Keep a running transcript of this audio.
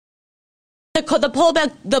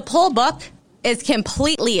The poll book is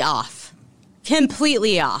completely off.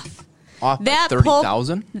 Completely off. Off by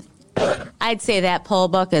 30,000? I'd say that poll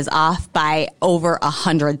book is off by over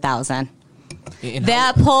 100,000.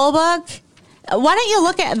 That poll book. Why don't you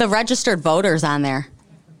look at the registered voters on there?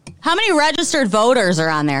 How many registered voters are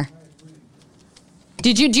on there?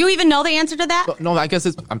 Do you even know the answer to that? No, I guess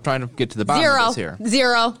I'm trying to get to the bottom of this here.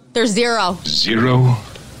 Zero. There's zero.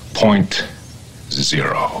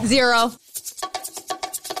 0.0. Zero.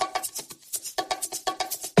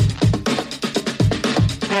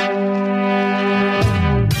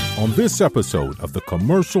 On this episode of The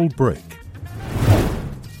Commercial Break.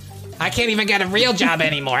 I can't even get a real job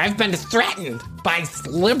anymore. I've been threatened by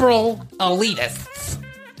liberal elitists.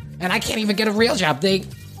 And I can't even get a real job.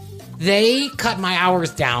 They cut my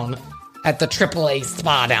hours down at the AAA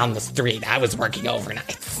spa down the street. I was working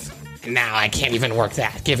overnights. And now I can't even work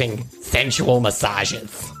that, giving sensual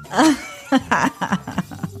massages.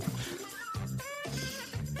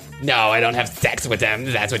 No, I don't have sex with them.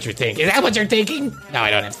 That's what you're thinking. Is that what you're thinking? No,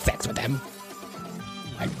 I don't have sex with them.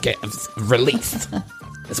 I'm released.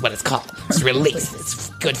 That's what it's called. It's released. It's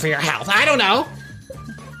good for your health. I don't know.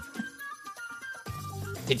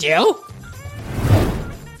 Did you?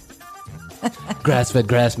 Grass-fed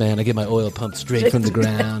grass man. I get my oil pumped straight from the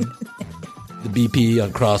ground. The BP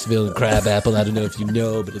on Crossville and Crabapple. I don't know if you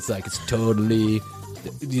know, but it's totally...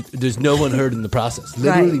 There's no one hurt in the process.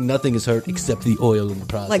 Literally nothing is hurt except the oil in the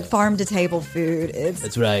process. Like farm-to-table food.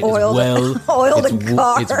 That's right. Oil, oil to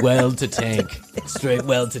car. It's well to tank. Straight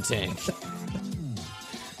well to tank.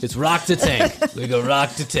 It's rock to tank. We go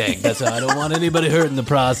rock to tank. That's how I don't want anybody hurt in the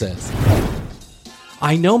process.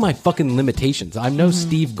 I know my fucking limitations. I'm no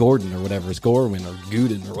Steve Gordon or whatever. It's Gorwin or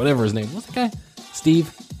Gooden or whatever his name. What's the guy?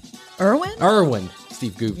 Steve? Irwin.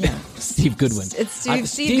 Steve Goodwin. Yeah. Steve Goodwin. It's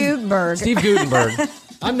Steve Gutenberg. Steve Gutenberg.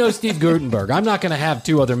 I'm no Steve Gutenberg. I'm not going to have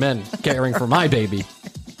two other men caring for my baby.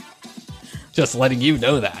 Just letting you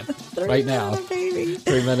know that right now. 3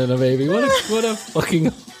 Men and a Baby. What a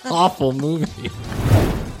fucking awful movie.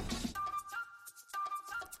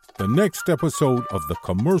 The next episode of The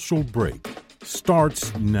Commercial Break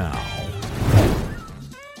starts now.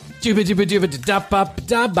 Juba juba juba da ba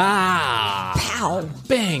da ba. Pow.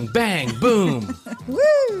 Bang bang boom.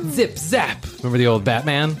 Woo. Zip zap. Remember the old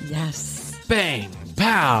Batman? Yes. Bang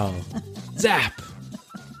pow. Zap.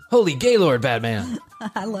 Holy Gaylord Batman.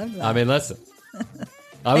 I love that. I mean, listen.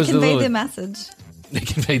 They conveyed the message. They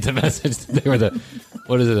conveyed the message. They were a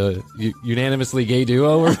unanimously gay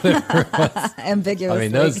duo or whatever it was? Ambiguously. I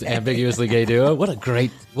mean, those ambiguously gay duo. What a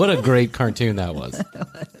great cartoon that was.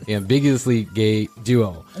 The ambiguously gay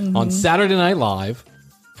duo on Saturday Night Live.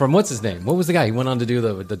 From what's his name? What was the guy? He went on to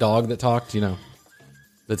do the dog that talked. You know,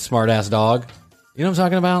 that smart ass dog. You know what I'm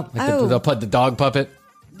talking about? Like the dog puppet.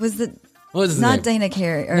 Was it? What was his not name? Dana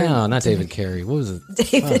Carey? No, not David Carey. What was it?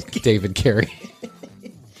 David Carey.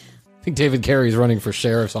 I think David Carey's running for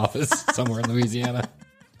sheriff's office somewhere in Louisiana.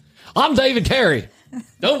 I'm David Carey.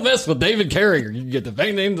 Don't mess with David Carey or you can get the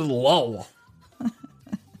bang name to the law.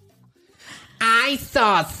 I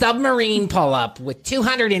saw a submarine pull up with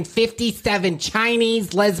 257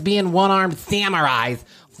 Chinese lesbian one-armed samurais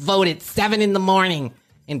voted 7 a.m.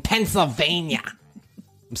 in Pennsylvania.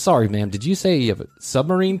 I'm sorry, ma'am. Did you say you have a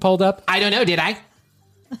submarine pulled up? I don't know, did I?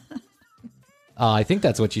 I think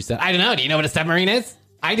that's what you said. I don't know. Do you know what a submarine is?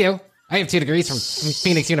 I do. I have 2 degrees from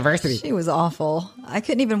Phoenix University. She was awful. I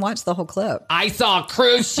couldn't even watch the whole clip. I saw a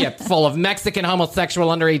cruise ship full of Mexican homosexual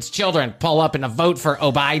underage children pull up in a vote for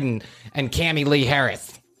O'Biden and Cammie Lee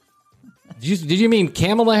Harris. Did you mean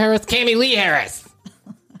Kamala Harris? Cammie Lee Harris.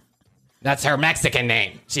 That's her Mexican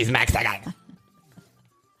name. She's Mexican.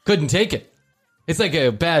 Couldn't take it. It's like a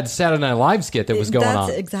bad Saturday Night Live skit that was going on.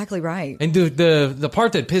 That's exactly right. And the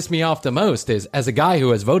part that pissed me off the most is, as a guy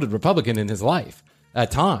who has voted Republican in his life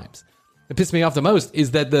at times, it pissed me off the most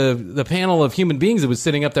is that the panel of human beings that was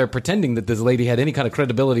sitting up there pretending that this lady had any kind of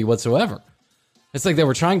credibility whatsoever. It's like they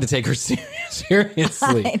were trying to take her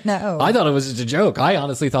seriously. I know. I thought it was just a joke. I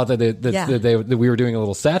honestly thought that we were doing a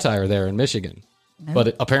little satire there in Michigan. No.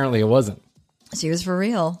 But apparently it wasn't. She was for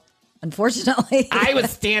real, unfortunately. I was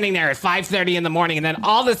standing there at 5:30 in the morning, and then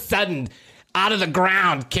all of a sudden, out of the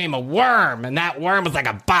ground came a worm, and that worm was like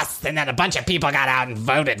a bus, and then a bunch of people got out and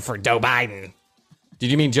voted for Joe Biden.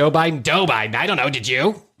 Did you mean Joe Biden? Joe Biden. I don't know. Did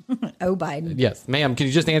you? Oh, Biden. Yes. Ma'am, can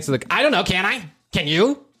you just answer the... I don't know. Can I? Can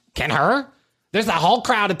you? Can her? There's a whole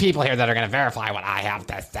crowd of people here that are going to verify what I have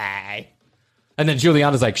to say. And then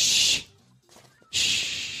Juliana's like, shh.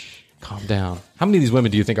 Shh. Calm down. How many of these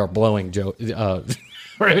women do you think are blowing Rudy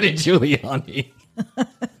Giuliani?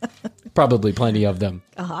 Probably plenty of them.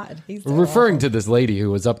 God. He's referring to this lady who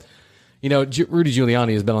was up... Rudy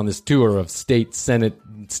Giuliani has been on this tour of state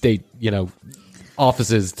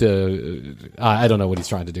offices to, I don't know what he's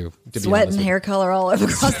trying to do. Sweat and hair color all over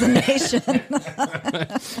across the nation.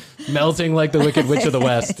 Melting like the Wicked Witch of the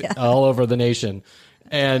West all over the nation.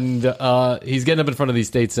 And he's getting up in front of these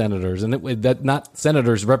state senators, and that not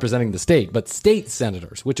senators representing the state, but state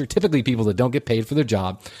senators, which are typically people that don't get paid for their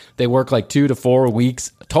job. They work like 2 to 4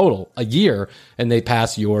 weeks total a year, and they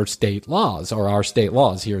pass your state laws or our state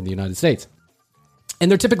laws here in the United States.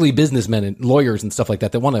 And they're typically businessmen and lawyers and stuff like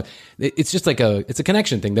that. They want to. It's just like it's a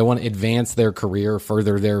connection thing. They want to advance their career,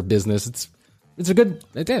 further their business. It's a good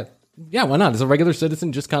idea. Yeah, why not? As a regular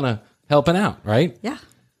citizen, just kind of helping out, right? Yeah.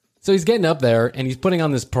 So he's getting up there and he's putting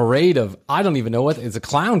on this parade of, I don't even know what, it's a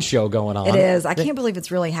clown show going on. It is. I can't believe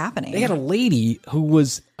it's really happening. They had a lady who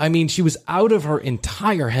was, she was out of her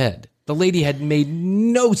entire head. The lady had made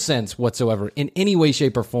no sense whatsoever in any way,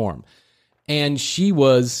 shape, or form. And she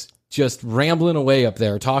was just rambling away up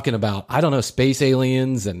there talking about, I don't know, space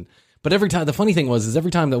aliens. But every time, the funny thing was,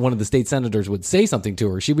 every time that one of the state senators would say something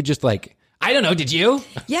to her, she would just like, I don't know, did you?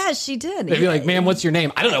 Yeah, she did. They'd be like, ma'am, what's your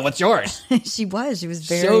name? I don't know, what's yours? She was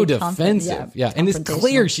very so defensive. Yeah. And it's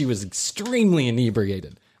clear she was extremely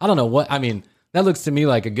inebriated. I don't know what, that looks to me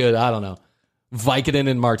like a good, I don't know, Vicodin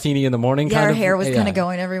and martini in the morning. Yeah, her hair was kind of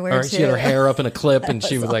going everywhere, too. She had her hair up in a clip, and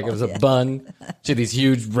she was like, it was a bun. She had these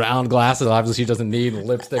huge round glasses, obviously she doesn't need, and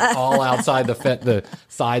lipstick all outside the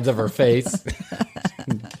sides of her face.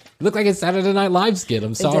 It looked like a Saturday Night Live skit.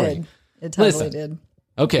 I'm sorry. It totally did.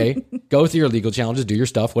 Okay, go through your legal challenges, do your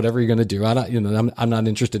stuff, whatever you're going to do. I'm not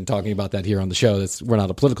interested in talking about that here on the show. We're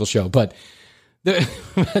not a political show, but the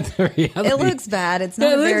reality, it looks bad. It's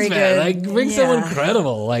not very good. Like, bring someone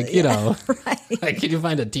credible. Like, right. Like, can you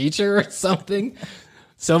find a teacher or something?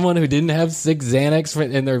 Someone who didn't have 6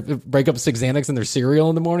 Xanax in their break up 6 Xanax in their cereal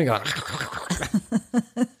in the morning. I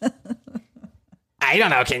don't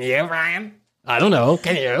know. Can you, Brian? I don't know.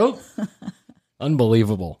 Can you?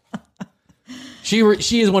 Unbelievable. She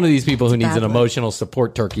is one of these people who needs an emotional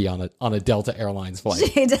support turkey on a Delta Airlines flight.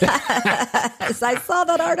 She does. I saw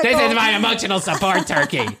that article. This is my emotional support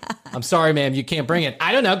turkey. I'm sorry, ma'am, you can't bring it.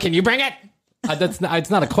 I don't know. Can you bring it? It's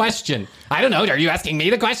not a question. I don't know. Are you asking me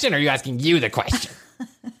the question or are you asking you the question?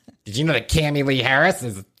 Did you know that Cammie Lee Harris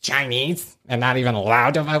is Chinese and not even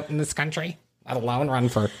allowed to vote in this country, let alone run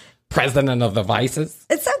for president of the Vices?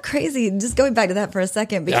 It's so crazy. Just going back to that for a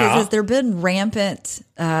second, because has there been rampant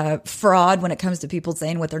fraud when it comes to people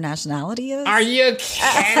saying what their nationality is? Are you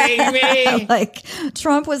kidding me? Like,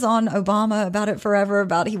 Trump was on Obama about it forever,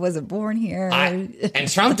 about he wasn't born here. And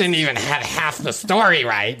Trump didn't even have half the story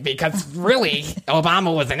right, because really,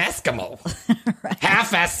 Obama was an Eskimo. Right.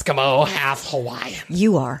 Half Eskimo, half Hawaiian.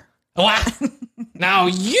 You are. What? Now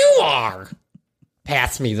you are.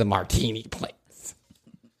 Pass me the martini plate.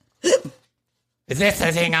 Is this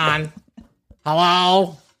a thing on?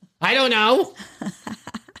 Hello? I don't know.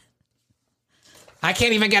 I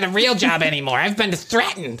can't even get a real job anymore. I've been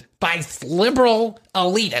threatened by liberal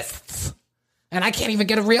elitists. And I can't even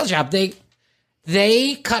get a real job.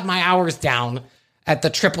 They cut my hours down at the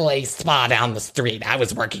AAA spa down the street. I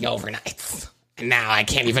was working overnights. And now I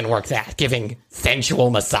can't even work that, giving sensual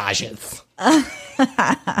massages.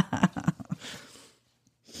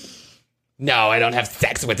 No, I don't have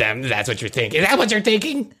sex with them. That's what you're thinking. Is that what you're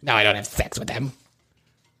thinking? No, I don't have sex with them.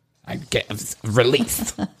 I get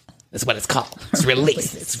released. That's what it's called. It's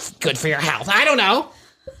released. It's good for your health. I don't know.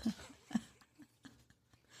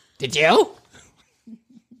 Did you?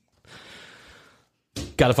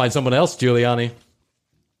 Got to find someone else, Giuliani.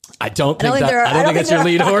 I don't think that's your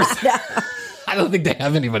lead horse. I don't think they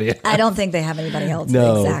have anybody else. I don't think they have anybody else.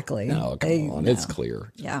 No, exactly. No, come on. No. It's clear.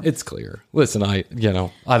 Yeah. It's clear. Listen, I don't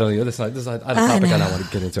know. This is a topic I don't want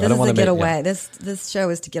to get into. I don't want to get away. This show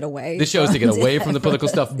is to get away. This show is to get away from the political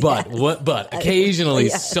stuff. But occasionally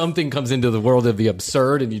something comes into the world of the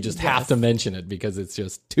absurd and you just have to mention it because it's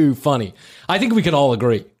just too funny. I think we can all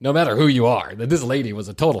agree, no matter who you are, that this lady was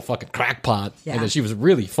a total fucking crackpot and that she was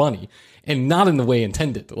really funny. And not in the way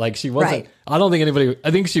intended. Like, she wasn't. Right. I don't think anybody.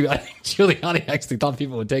 I think Giuliani actually thought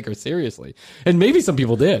people would take her seriously, and maybe some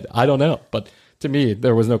people did. I don't know, but to me,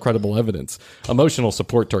 there was no credible evidence. Emotional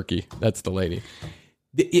support turkey. That's the lady.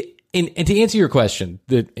 And to answer your question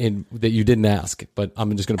that you didn't ask, but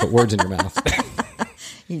I'm just going to put words in your mouth.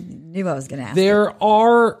 You knew I was going to ask. There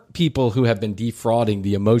are people who have been defrauding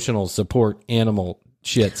the emotional support animal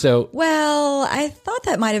shit. So, well, I thought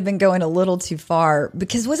that might have been going a little too far,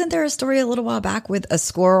 because wasn't there a story a little while back with a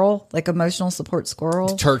squirrel, like emotional support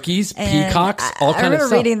squirrel, turkeys, peacocks, all kind of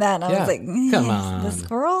stuff. I remember reading that and I was like, come on, the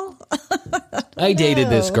squirrel. I dated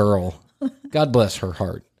this girl. God bless her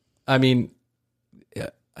heart. I mean,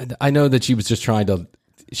 I know that she was just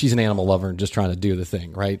she's an animal lover and just trying to do the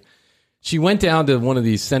thing, right? She went down to one of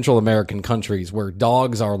these Central American countries where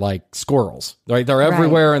dogs are like squirrels, right? They're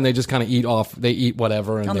everywhere and they just kind of they eat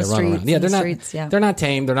whatever and they run around. Yeah, they're not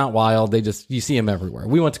tame. They're not wild. You see them everywhere.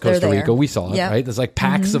 We went to Costa Rica. We saw it, right? There's like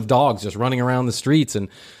packs of dogs just running around the streets. And,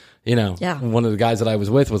 one of the guys that I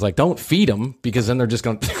was with was like, don't feed them because then they're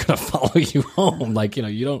going to follow you home. Like,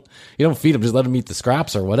 you don't feed them. Just let them eat the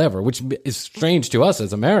scraps or whatever, which is strange to us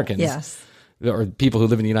as Americans. Yes. Or people who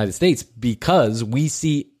live in the United States because we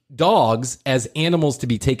see dogs as animals to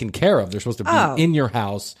be taken care of. They're supposed to be in your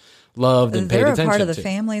house, loved and paid attention to. They're a part of the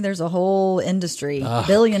family. There's a whole industry,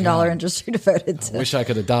 billion-dollar industry devoted to. I wish I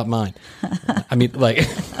could adopt mine. I mean, like,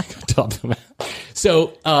 adopt them.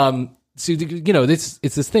 So, it's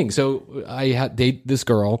this thing. So I had date this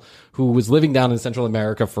girl who was living down in Central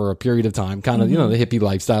America for a period of time, kind of, the hippie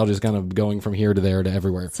lifestyle, just kind of going from here to there to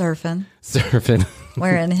everywhere. Surfing.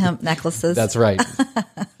 Wearing hemp necklaces. That's right.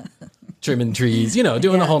 Trimming trees,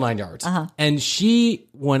 doing the whole 9 yards. And she,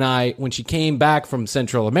 when she came back from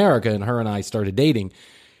Central America and her and I started dating,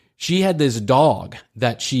 she had this dog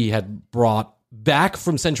that she had brought back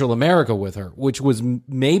from Central America with her, which was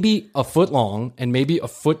maybe a foot long and maybe a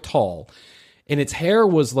foot tall. And its hair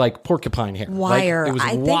was like porcupine hair. Wire. Like, it was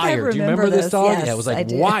I wire. Do you remember this dog? Yes, yeah, it was like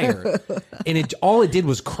wire. And all it did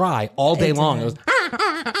was cry all day long. It was...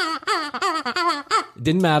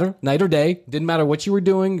 Didn't matter, night or day. Didn't matter what you were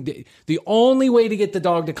doing. The only way to get the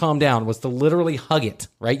dog to calm down was to literally hug it,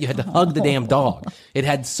 right? You had to hug the damn dog. It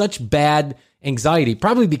had such bad anxiety,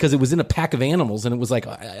 probably because it was in a pack of animals and it was like,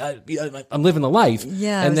 I'm living the life.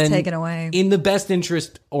 Yeah, and it was taken away. In the best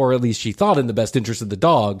interest, or at least she thought in the best interest of the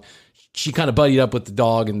dog, she kind of buddied up with the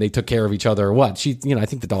dog and they took care of each other or what. I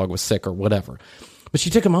think the dog was sick or whatever. But she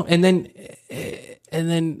took him home and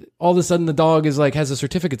then all of a sudden the dog is like, has a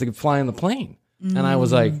certificate to fly on the plane. And I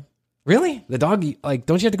was like, really? The dog, like,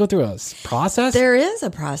 don't you have to go through a process? There is a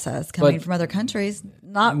process coming from other countries.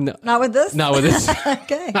 Not with this? Not with this.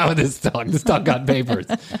 Okay. Not with this dog. This dog got papers.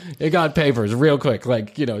 It got papers real quick.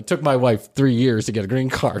 Like, it took my wife 3 years to get a green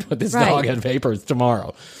card, but this dog had papers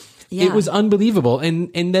tomorrow. Yeah. It was unbelievable.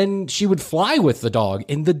 And then she would fly with the dog.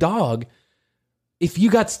 And the dog, if you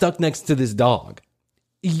got stuck next to this dog,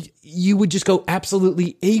 you would just go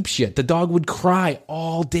absolutely apeshit. The dog would cry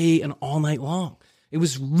all day and all night long. It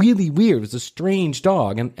was really weird. It was a strange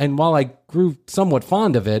dog. And while I grew somewhat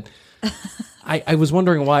fond of it, I was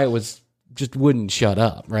wondering why it was just wouldn't shut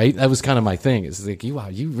up, right? That was kind of my thing. It's like, wow,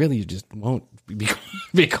 you really just won't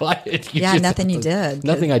be quiet. Nothing you did.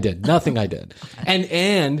 Nothing I did. Nothing I did.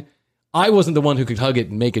 And I wasn't the one who could hug it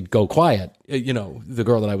and make it go quiet. The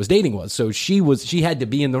girl that I was dating was. So she had to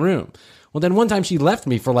be in the room. Well, then one time she left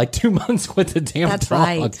me for like 2 months with the damn dog.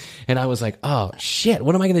 Right. And I was like, oh, shit,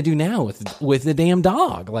 what am I going to do now with the damn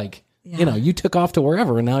dog? Like, you took off to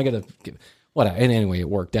wherever and now I got to, whatever. And anyway, it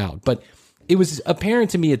worked out. But it was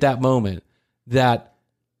apparent to me at that moment that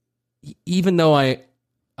even though I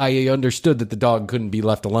understood that the dog couldn't be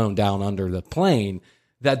left alone down under the plane,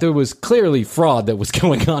 that there was clearly fraud that was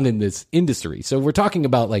going on in this industry. So we're talking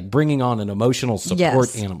about like bringing on an emotional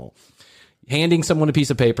support animal. Handing someone a piece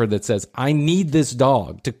of paper that says, I need this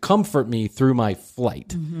dog to comfort me through my flight.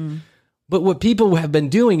 Mm-hmm. But what people have been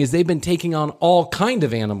doing is they've been taking on all kind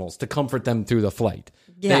of animals to comfort them through the flight.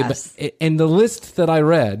 Yes. And the list that I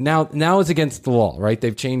read, now it's against the law, right?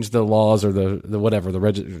 They've changed the laws or the whatever, the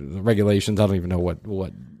regulations. I don't even know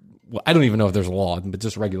what I don't even know if there's a law, but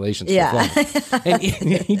just regulations. Yeah.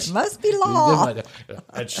 It must be law.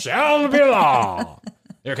 It shall be law.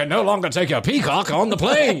 You can no longer take your Peacock on the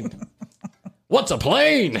plane. What's a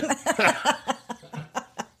plane?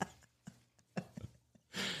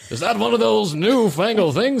 Is that one of those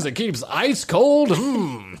newfangled things that keeps ice cold?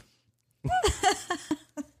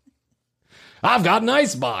 I've got an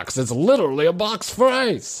ice box. It's literally a box for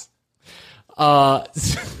ice.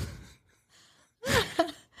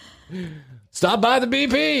 Stop by the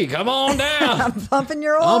BP. Come on down. I'm pumping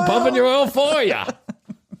your oil. I'm pumping your oil for you.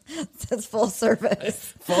 It says full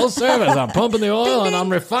service. Full service. I'm pumping the oil and I'm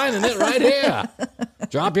refining it right here.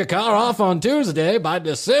 Drop your car off on Tuesday. By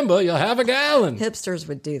December, you'll have a gallon. Hipsters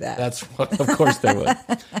would do that. That's what, of course they would.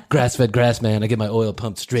 Grass-fed grass man. I get my oil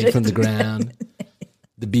pumped straight from the ground.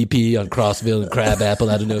 The BP on Crossville and Crabapple.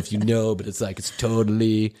 I don't know if you know, but it's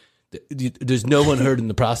totally... There's no one hurt in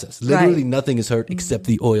the process. Literally nothing is hurt except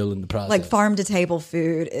the oil in the process. Like farm to table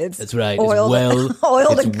food. That's right. Oil, oil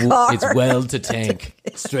to car. It's well to tank.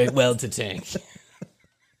 Straight well to tank.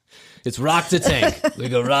 It's rock to tank. We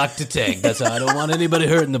go rock to tank. That's how I don't want anybody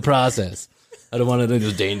hurt in the process. I don't want any of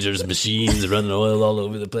those dangerous machines running oil all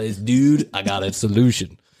over the place. Dude, I got a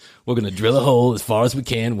solution. We're going to drill a hole as far as we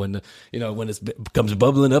can. When it comes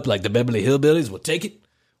bubbling up like the Beverly Hillbillies, we'll take it.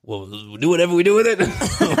 We'll do whatever we do with it.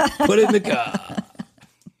 Put it in the car.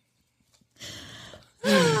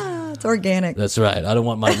 It's organic. That's right. I don't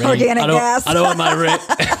want my organic gas. I don't want my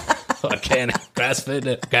organic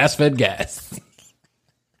grass-fed gas.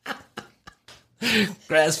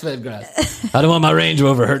 Grass-fed grass. I don't want my Range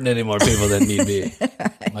Rover hurting any more people than need be.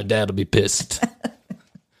 My dad will be pissed.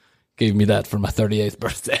 Gave me that for my 38th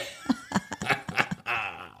birthday.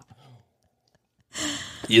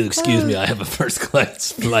 You'll excuse me, I have a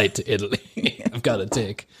first-class flight to Italy. I've got to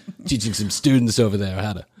take. Teaching some students over there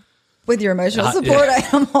how to... With your emotional support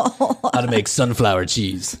animal. How to make sunflower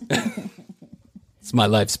cheese. It's my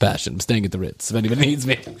life's passion. I'm staying at the Ritz. If anybody needs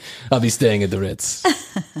me, I'll be staying at the Ritz.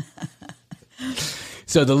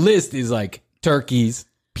 So the list is like turkeys,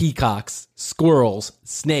 peacocks, squirrels,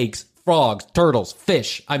 snakes, frogs, turtles,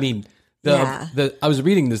 fish. I mean, I was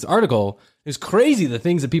reading this article. It was crazy the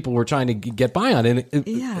things that people were trying to get by on. And it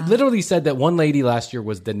literally said that one lady last year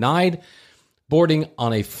was denied boarding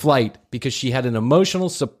on a flight because she had an emotional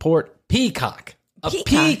support peacock. A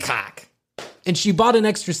peacock. And she bought an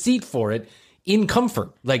extra seat for it in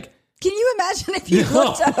comfort. Like, can you imagine if you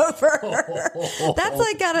looked over her? That's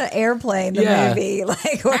like on an airplane, the movie,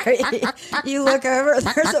 like where you look over,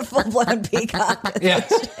 there's a full-blown peacock in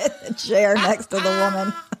the chair next to the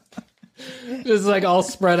woman. Just like all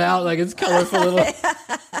spread out, like it's colorful.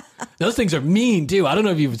 Those things are mean too. I don't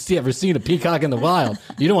know if you've ever seen a peacock in the wild.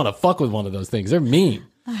 You don't want to fuck with one of those things. They're mean.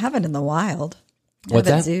 I haven't in the wild. What's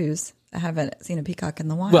that? Zoos. I haven't seen a peacock in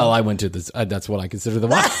the wild. Well, I went to this. That's what I consider the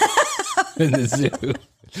wild in the zoo.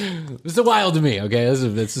 It's the wild to me. Okay,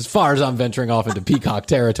 it's as far as I'm venturing off into peacock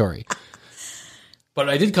territory. But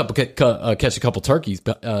I did catch a couple turkeys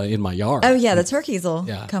in my yard. Oh yeah, the turkeys will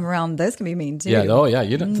come around. Those can be mean too. Yeah. Oh yeah.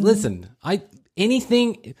 Listen.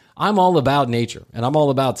 I'm all about nature, and I'm all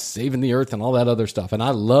about saving the earth and all that other stuff. And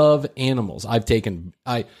I love animals. I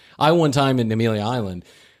one time in Amelia Island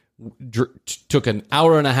took an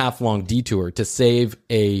hour and a half long detour to save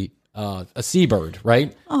a seabird,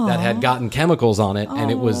 right? Aww. That had gotten chemicals on it, and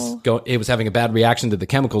it was having a bad reaction to the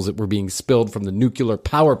chemicals that were being spilled from the nuclear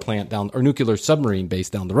power plant nuclear submarine base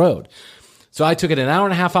down the road. So I took it an hour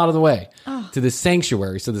and a half out of the way to this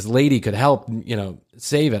sanctuary so this lady could help,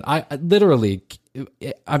 save it. I literally,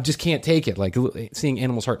 I just can't take it, like seeing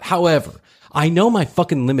animals hurt. However, I know my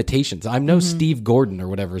fucking limitations. I'm no Steve Gordon or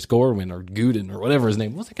whatever, it's Gorwin or Gooden or whatever his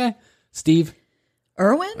name. What's that guy? Steve?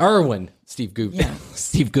 Irwin. Steve Goodwin. Yeah.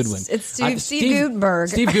 Steve Goodwin. It's Steve Gutenberg.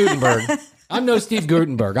 Steve Gutenberg. I'm no Steve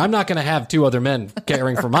Gutenberg. I'm not going to have two other men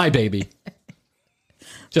caring for my baby.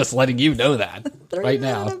 Just letting you know that right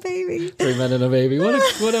now. 3 Men and a Baby. What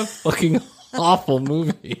a fucking awful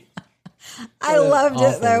movie. I loved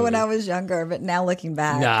it though when I was younger, but now looking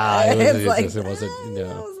back, it wasn't. It was a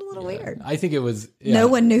little weird. I think it was. Yeah. No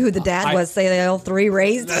one knew who the dad was. So they all three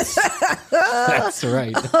raised. That's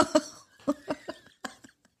right.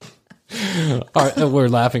 We're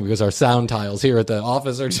laughing because our sound tiles here at the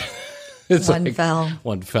office are.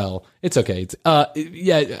 One fell. It's okay.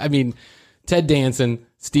 I mean, Ted Danson,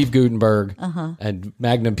 Steve Gutenberg, and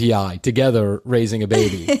Magnum PI together raising a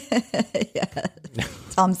baby.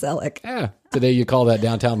 Tom Selleck. Yeah. Today you call that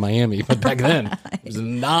downtown Miami, but back then it was a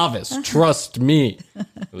novice. Trust me.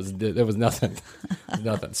 There was nothing.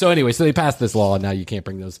 Nothing. So anyway, so they passed this law, and now you can't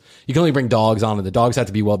bring those. You can only bring dogs on, and the dogs have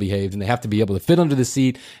to be well behaved, and they have to be able to fit under the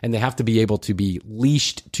seat, and they have to be able to be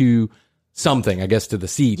leashed to something, I guess, to the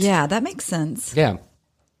seat. Yeah, that makes sense. Yeah.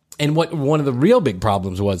 And what one of the real big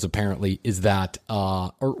problems was apparently is that,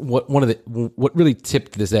 what really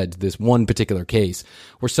tipped this edge, this one particular case,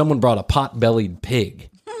 where someone brought a pot-bellied pig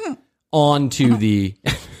onto the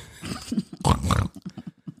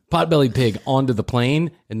onto the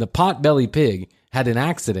plane, and the pot-bellied pig had an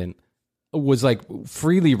accident, was like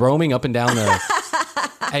freely roaming up and down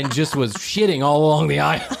and just was shitting all along the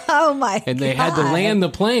aisle. Oh my God. And they had to land the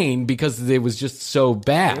plane because it was just so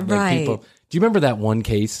bad. Right. Do you remember that one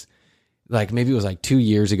case? Like maybe it was like 2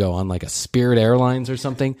 years ago on like a Spirit Airlines or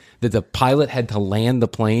something, that the pilot had to land the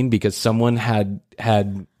plane because someone had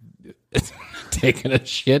taken a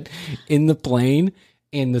shit in the plane,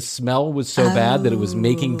 and the smell was so bad that it was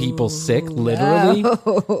making people sick, literally.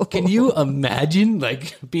 No. Can you imagine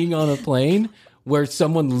like being on a plane where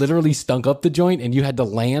someone literally stunk up the joint and you had to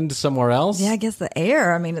land somewhere else? Yeah, I guess the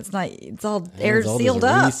air. I mean, it's all air sealed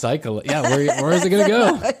up. Recycle it. Yeah, where is it going to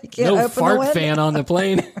go? No fart fan on the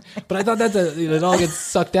plane. But I thought it all gets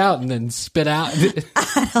sucked out and then spit out.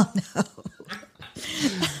 I don't know.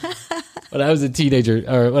 When I was a teenager,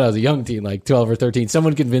 or when I was a young teen, like 12 or 13,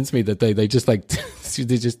 someone convinced me that they just like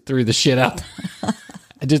they just threw the shit out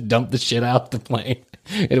I just dumped the shit out the plane.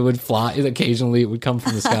 And it would fly. Occasionally, it would come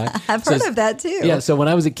from the sky. I've heard of that too. Yeah. So when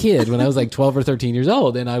I was a kid, when I was like 12 or 13 years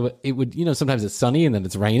old, and it would, sometimes it's sunny and then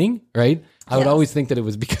it's raining, right? I would always think that it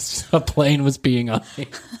was because a plane was peeing on me.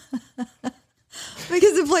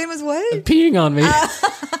 Because the plane was what? Peeing on me.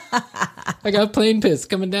 I got plane piss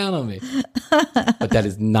coming down on me. But that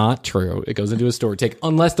is not true. It goes into a storage tank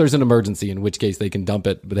unless there's an emergency, in which case they can dump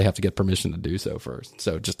it, but they have to get permission to do so first.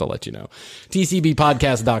 So just to let you know,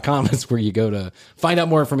 tcbpodcast.com is where you go to find out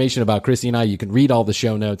more information about Chrissy and I. You can read all the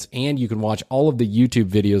show notes and you can watch all of the YouTube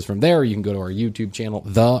videos from there. You can go to our YouTube channel,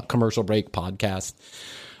 The Commercial Break Podcast,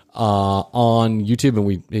 on YouTube. And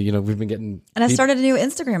we've been getting... And I started a new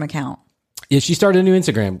Instagram account. Yeah, she started a new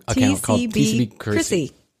Instagram account called TCB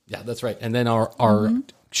Chrissy. Yeah, that's right. And then our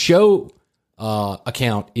show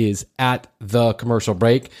account is at The Commercial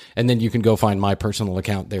Break. And then you can go find my personal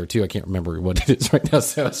account there too. I can't remember what it is right now,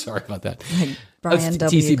 so sorry about that. Like Brian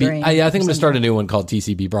W. TCB. Green. I think I'm going to start a new one called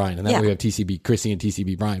TCB Brian. And that way we have TCB Chrissy and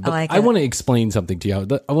TCB Brian. But I want to explain something to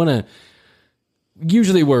you. I want to...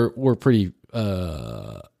 Usually we're pretty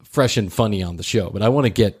fresh and funny on the show, but I want to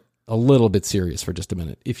get a little bit serious for just a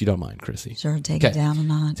minute, if you don't mind, Chrissy. Sure, take it down a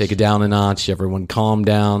notch. Take it down a notch. Everyone calm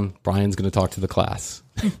down. Brian's going to talk to the class.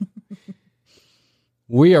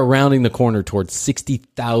 We are rounding the corner towards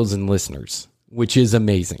 60,000 listeners, which is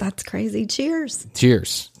amazing. That's crazy. Cheers.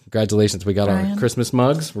 Cheers. Congratulations. We got our Christmas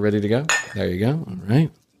mugs. We're ready to go. There you go. All right.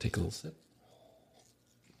 Take a little sip.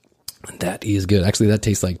 That is good. Actually, that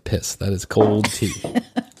tastes like piss. That is cold tea.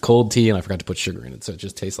 Cold tea, and I forgot to put sugar in it, so it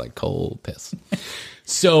just tastes like cold piss.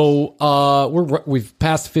 So we've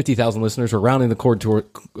passed 50,000 listeners. We're rounding the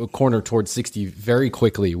corner towards 60 very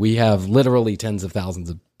quickly. We have literally tens of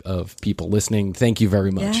thousands of people listening. Thank you very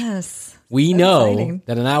much. Yes. We know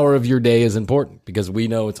that an hour of your day is important because we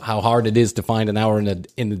know it's how hard it is to find an hour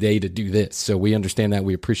in the day to do this. So we understand that.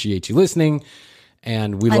 We appreciate you listening.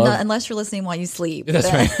 And we love... Unless you're listening while you sleep.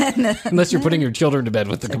 That's right. Unless you're putting your children to bed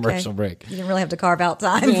with the commercial break. You didn't really have to carve out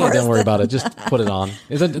time for Don't worry about it. Just put it on.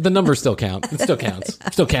 The numbers still count. It still counts.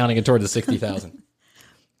 I'm still counting it toward the 60,000.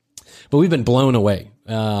 But we've been blown away.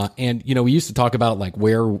 And, we used to talk about like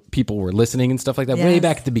where people were listening and stuff like that. Yes. Way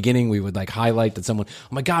back at the beginning, we would like highlight that someone, oh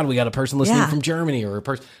my God, we got a person listening from Germany or a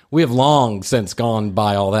person. We have long since gone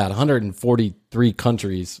by all that. 143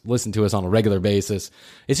 countries listen to us on a regular basis.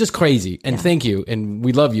 It's just crazy. And thank you. And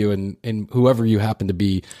we love you. And whoever you happen to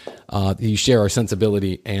be, you share our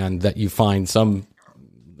sensibility and that you find some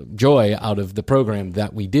joy out of the program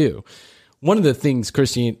that we do. One of the things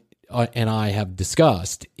Christian and I have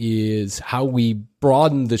discussed is how we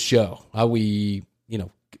broaden the show, how we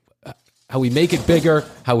make it bigger,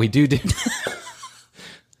 how we do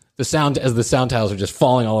the sound tiles are just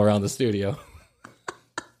falling all around the studio.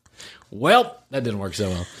 Well, that didn't work so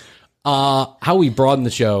well. How we broaden the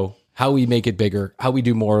show, how we make it bigger, how we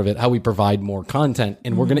do more of it, how we provide more content.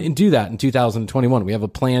 And we're going to do that in 2021. We have a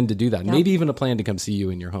plan to do that. Yep. Maybe even a plan to come see you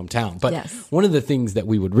in your hometown. But one of the things that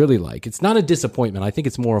we would really like, it's not a disappointment, I think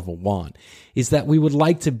it's more of a want, is that we would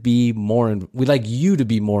like to be we'd like you to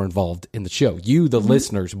be more involved in the show. You, the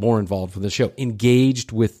listeners, more involved with the show,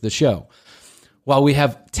 engaged with the show. While we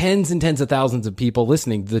have tens and tens of thousands of people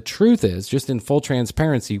listening, the truth is, just in full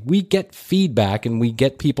transparency, we get feedback and we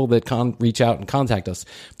get people that reach out and contact us.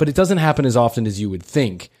 But it doesn't happen as often as you would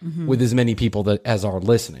think with as many people as are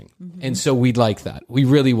listening. And so we'd like that. We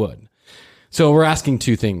really would. So we're asking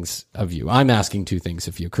two things of you. I'm asking two things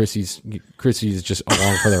of you. Chrissy's just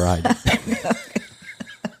along for the ride.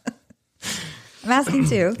 I'm asking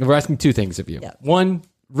two. We're asking two things of you. Yep. One,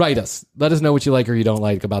 write us. Let us know what you like or you don't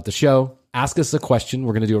like about the show. Ask us a question.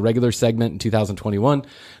 We're going to do a regular segment in 2021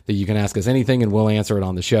 that you can ask us anything and we'll answer it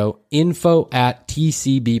on the show.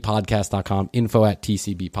 info@tcbpodcast.com.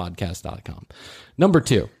 info@tcbpodcast.com. Number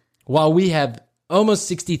two, while we have almost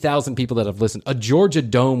 60,000 people that have listened, a Georgia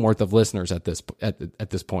Dome worth of listeners at this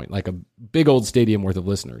point, like a big old stadium worth of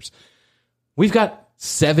listeners, we've got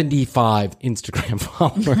 75 Instagram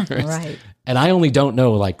followers. Right. And I only don't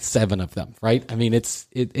know like 7 of them, right? I mean, it's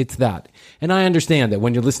that. And I understand that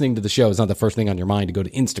when you're listening to the show, it's not the first thing on your mind to go to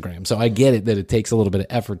Instagram. So I get it that it takes a little bit of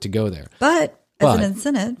effort to go there. But as an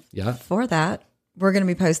incentive for that, we're going to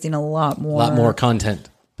be posting a lot more content.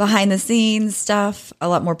 Behind the scenes stuff, a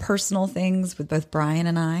lot more personal things with both Brian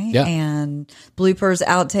and I, and bloopers,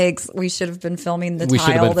 outtakes. We should have been filming the tile. We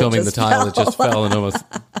should have been filming the tile that just fell and almost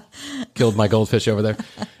killed my goldfish over there.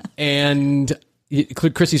 And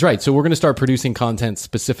Chrissy's right. So we're going to start producing content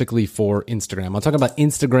specifically for Instagram. I'm talking about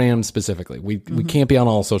Instagram specifically. We can't be on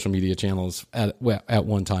all social media channels at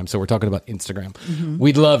one time. So we're talking about Instagram.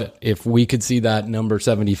 We'd love it if we could see that number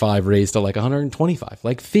 75 raised to like 125,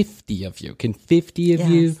 like 50 of you. Can 50 of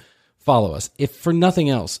you follow us? If for nothing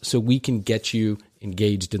else, so we can get you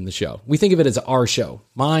engaged in the show. We think of it as our show,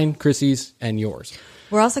 mine, Chrissy's, and yours.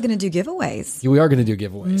 We're also going to do giveaways. We are going to do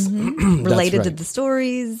giveaways. Related to the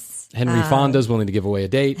stories. Henry Fonda's willing to give away a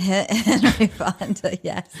date. Henry Fonda,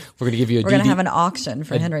 yes. We're going to give you We're going to have an auction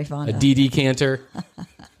for Henry Fonda. A DD canter.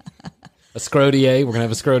 A scrotier. We're going to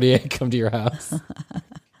have a scrotier come to your house.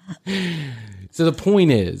 So the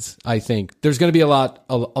point is, I think, there's going to be a lot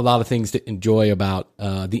of things to enjoy about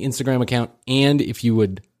the Instagram account. And if you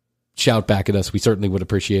would shout back at us, we certainly would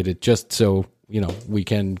appreciate it, just so we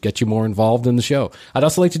can get you more involved in the show. I'd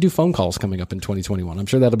also like to do phone calls coming up in 2021. I'm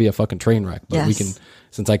sure that'll be a fucking train wreck, but we can,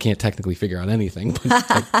 since I can't technically figure out anything,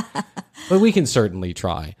 but we can certainly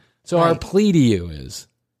try. So our plea to you is,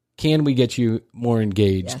 can we get you more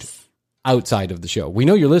engaged outside of the show? We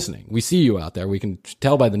know you're listening. We see you out there. We can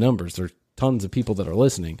tell by the numbers. There's tons of people that are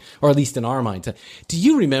listening, or at least in our mind. Do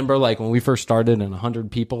you remember like when we first started and 100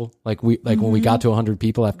 people, when we got to 100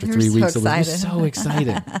 people after 3 weeks? We were so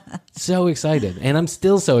excited. So excited. And I'm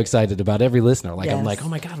still so excited about every listener. I'm like, oh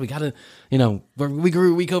my God, we got to, we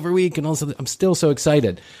grew week over week. And also I'm still so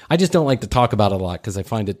excited. I just don't like to talk about it a lot because I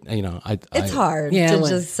find it, it's hard to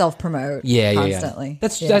just self-promote constantly.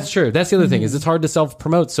 That's true. That's the other thing is it's hard to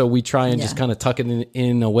self-promote. So we try and just kind of tuck it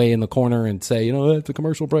in away in the corner and say, it's a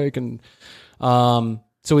commercial break. And,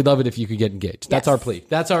 so we'd love it if you could get engaged. That's our plea.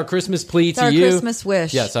 That's our Christmas plea to you. Our Christmas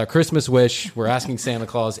wish. Yes, our Christmas wish. We're asking Santa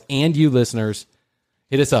Claus and you listeners,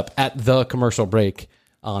 hit us up at The Commercial Break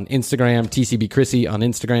on Instagram, TCB Chrissy on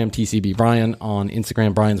Instagram, TCB Brian on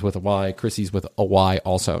Instagram. Brian's with a Y, Chrissy's with a Y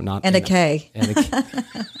also, not and a K. And a K.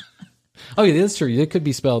 Oh yeah, that's true. It could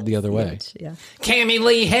be spelled the other way. Yeah. Cammie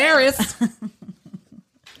Lee Harris. I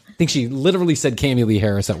think she literally said Cammie Lee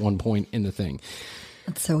Harris at one point in the thing.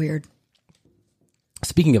 That's so weird.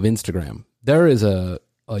 Speaking of Instagram, there is a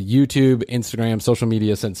YouTube, Instagram, social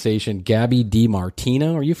media sensation, Gabby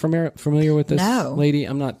DiMartino. Are you familiar with this lady?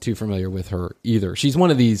 I'm not too familiar with her either. She's one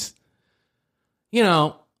of these,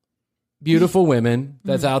 beautiful women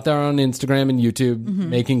that's out there on Instagram and YouTube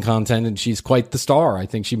making content, and she's quite the star. I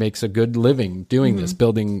think she makes a good living doing this,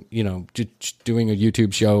 building, doing a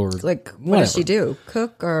YouTube show or what does she do?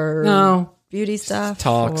 Cook or no? Beauty stuff?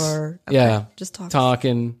 Talks. Just talks.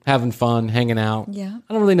 Talking, having fun, hanging out. Yeah.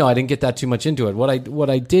 I don't really know. I didn't get that too much into it. What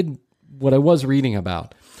I was reading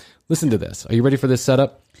about. Listen to this. Are you ready for this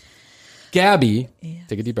setup? Gabby,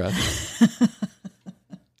 take a deep breath.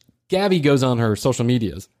 Gabby goes on her social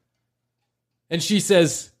medias and she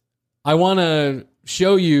says, I want to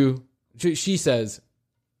show you, she says,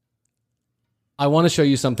 I want to show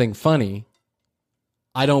you something funny.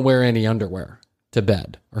 I don't wear any underwear to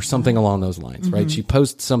bed, or something along those lines, right? She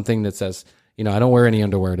posts something that says, I don't wear any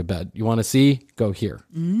underwear to bed. You want to see? Go here.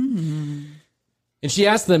 And she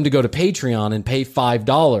asked them to go to Patreon and pay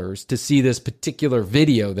 $5 to see this particular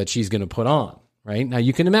video that she's going to put on, right? Now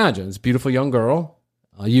you can imagine, this beautiful young girl,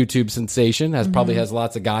 a YouTube sensation, probably has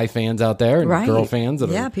lots of guy fans out there and girl fans.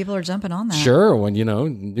 People are jumping on that. Sure, when,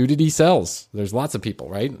 nudity sells. There's lots of people,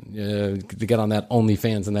 right? To get on that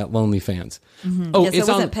OnlyFans and that Lonely Fans. Oh, it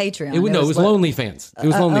wasn't Patreon. It was Lonely Fans. It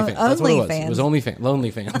was Lonely Fans. That's what it was. Fans. It was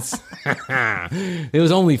Lonely Fans. It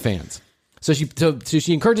was Only Fans. So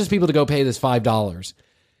she encourages people to go pay this $5.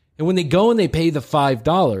 And when they go and they pay the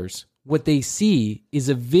 $5, what they see is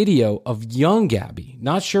a video of young Gabby,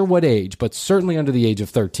 not sure what age, but certainly under the age of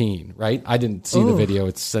 13, right? I didn't see the video.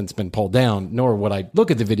 It's since been pulled down, nor would I look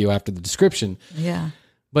at the video after the description. Yeah.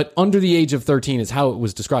 But under the age of 13 is how it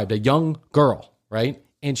was described. A young girl, right?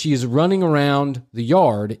 And she is running around the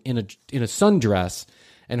yard in a sundress,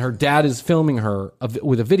 and her dad is filming her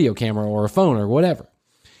with a video camera or a phone or whatever.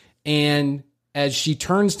 And as she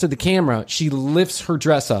turns to the camera, she lifts her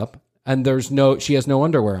dress up, and she has no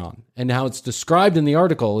underwear on. And how it's described in the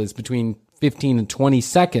article is between 15 and 20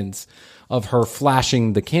 seconds of her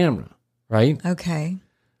flashing the camera, right? Okay.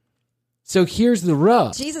 So here's the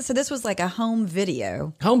rub. Jesus, so this was like a home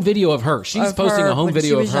video. Home video of her. She's posting a home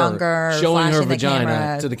video of her younger, showing her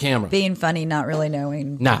vagina to the camera. Being funny, not really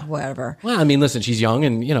knowing whatever. Well, I mean, listen, she's young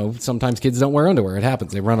and, sometimes kids don't wear underwear. It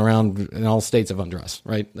happens. They run around in all states of undress,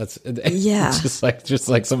 right? That's just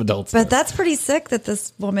like some adults. But that's pretty sick that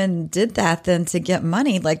this woman did that then to get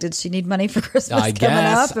money. Like, did she need money for Christmas coming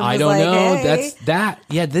up? I don't know. Hey. That's that.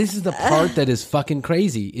 Yeah, this is the part that is fucking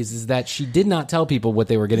crazy is that she did not tell people what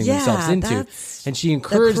they were getting themselves into. into. And she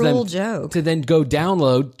encouraged them to then go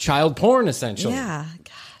download child porn, essentially. Yeah,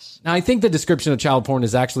 gosh. Now, I think the description of child porn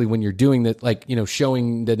is actually when you're doing that, like,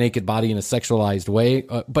 showing the naked body in a sexualized way.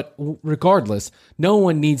 But regardless, no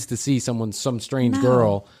one needs to see some strange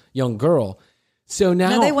young girl. So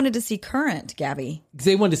now they wanted to see current, Gabby.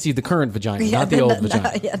 They wanted to see the current vagina, not the old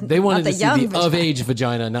vagina. They wanted to see the of-age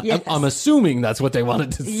vagina. Yes. I'm assuming that's what they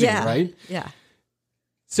wanted to see, right? Yeah.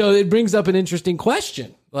 So it brings up an interesting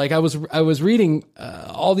question. Like I was reading,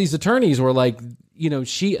 all these attorneys were like,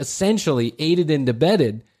 she essentially aided and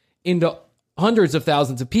abetted into hundreds of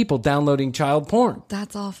thousands of people downloading child porn.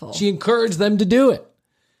 That's awful. She encouraged them to do it,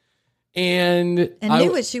 and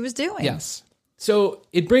knew what she was doing. Yes. So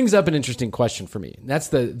it brings up an interesting question for me. That's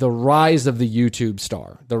the rise of the YouTube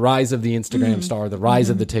star, the rise of the Instagram star, the rise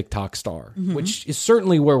of the TikTok star, which is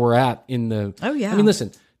certainly where we're at in the... Oh, yeah. I mean,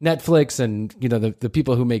 listen, Netflix and, the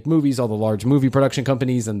people who make movies, all the large movie production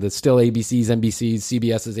companies and the still ABCs, NBCs,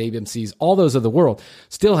 CBSs, AMCs, all those of the world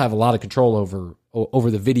still have a lot of control over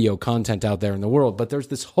the video content out there in the world. But there's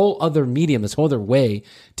this whole other medium, this whole other way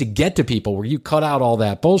to get to people where you cut out all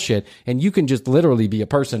that bullshit and you can just literally be a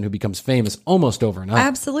person who becomes famous almost overnight.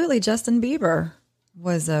 Absolutely. Justin Bieber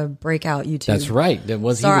was a breakout YouTuber. That's right. He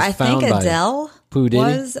was found I think Adele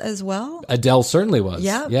was as well. Adele certainly was.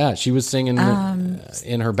 Yeah. Yeah. She was singing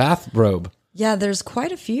in her bathrobe. Yeah, there's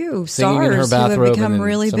quite a few singing in her stars who have become and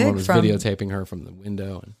really someone big was from videotaping her from the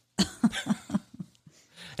window.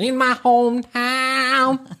 In my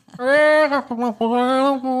hometown.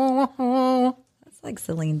 That's like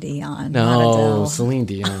Celine Dion. No, Celine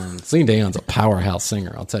Dion. Celine Dion's a powerhouse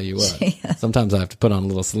singer, I'll tell you what. Sometimes I have to put on a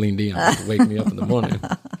little Celine Dion to wake me up in the morning.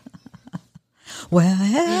 Wherever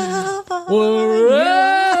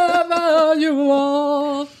you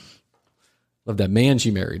are. Love that man she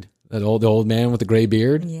married. The old man with the gray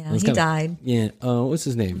beard. Yeah, he died. Yeah. What's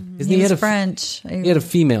his name? He was French. He had a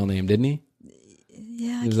female name, didn't he?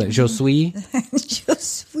 Yeah. He was like Josue.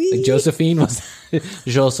 Josue. Like Josephine was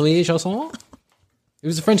Josue, Joson. He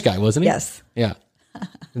was a French guy, wasn't he? Yes. Yeah.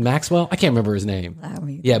 Maxwell? I can't remember his name.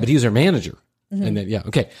 Yeah, but he was her manager. And then, yeah,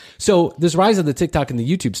 okay. So this rise of the TikTok and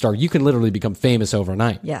the YouTube star, you can literally become famous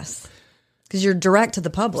overnight. Yes. Because you're direct to the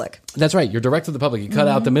public. That's right. You're direct to the public. You cut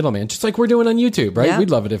out the middleman, just like we're doing on YouTube, right? Yep. We'd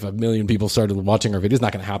love it if 1 million people started watching our videos.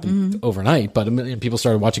 Not going to happen overnight, but 1 million people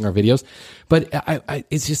started watching our videos. But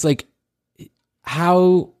it's just like,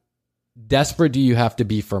 how desperate do you have to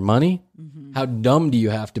be for money? How dumb do you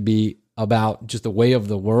have to be about just the way of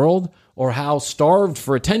the world? Or how starved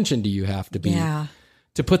for attention do you have to be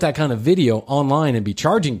to put that kind of video online and be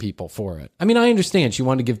charging people for it? I mean, I understand she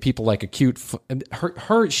wanted to give people like a cute,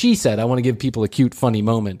 she said, I want to give people a cute, funny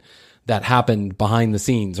moment that happened behind the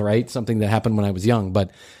scenes, right? Something that happened when I was young.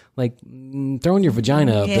 But like throwing your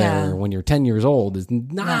vagina up there when you're 10 years old is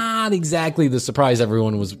not exactly the surprise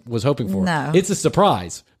everyone was hoping for. No. It's a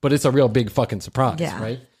surprise, but it's a real big fucking surprise,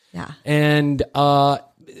 right? Yeah. And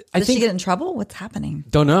Did she get in trouble? What's happening?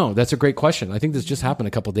 Don't know. That's a great question. I think this just happened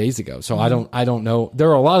a couple days ago. So I don't know. There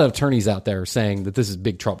are a lot of attorneys out there saying that this is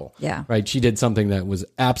big trouble. Yeah. Right. She did something that was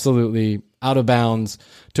absolutely out of bounds,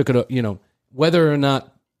 took it, whether or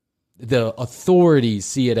not the authorities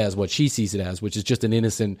see it as what she sees it as, which is just an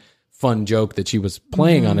innocent, fun joke that she was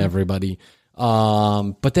playing on everybody.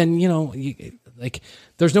 But then, like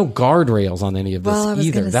there's no guardrails on any of this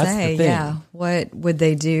either. That's the thing. Yeah. What would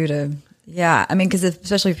they do to, I mean, because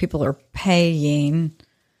especially if people are paying,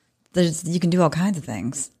 you can do all kinds of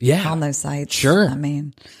things on those sites. Sure. I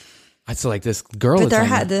mean, it's like this girl. But there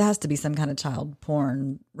has to be some kind of child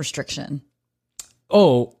porn restriction.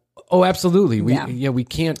 Oh, absolutely. We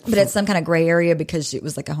can't. But it's some kind of gray area because it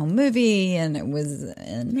was like a home movie and it was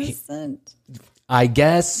innocent. I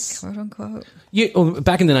guess. Quote unquote.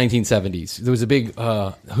 Back in the 1970s, there was a big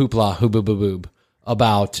hoopla, hooboo-boo-boob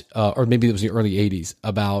about, or maybe it was the early 80s,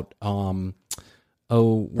 about,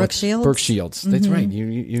 Brooke Shields? Brooke Shields. That's right.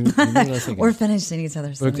 You We're finishing each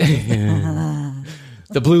other's The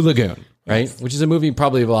Blue Lagoon. Right, which is a movie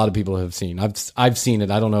probably a lot of people have seen. I've seen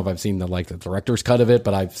it. I don't know if I've seen the director's cut of it,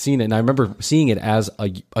 but I've seen it, and I remember seeing it as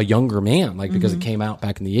a younger man, because it came out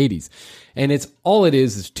back in the 80s. And it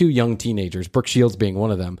is two young teenagers, Brooke Shields being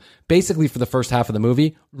one of them, basically for the first half of the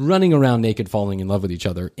movie, running around naked, falling in love with each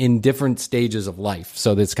other in different stages of life.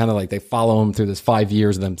 So it's kind of like they follow them through this 5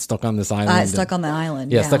 years of them stuck on this island. Stuck on the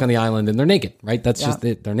island. Yeah, stuck on the island, and they're naked, right? That's just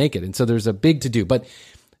it. They're naked. And so there's a big to-do. But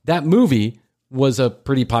that movie was a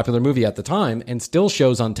pretty popular movie at the time and still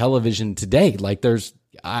shows on television today. Like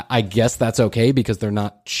I guess that's okay because they're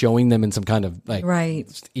not showing them in some kind of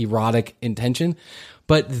erotic intention.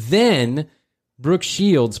 But then Brooke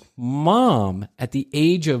Shields' mom at the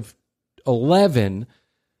age of 11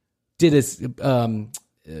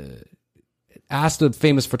 asked a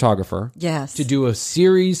famous photographer Yes. to do a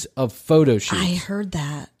series of photo shoots. I heard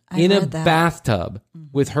that. In a bathtub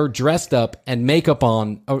with her dressed up and makeup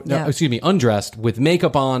on, undressed with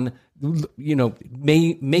makeup on,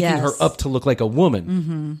 making her up to look like a woman.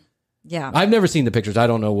 Mm-hmm. Yeah. I've never seen the pictures. I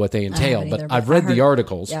don't know what they entail, but I've read the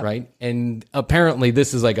articles, right? And apparently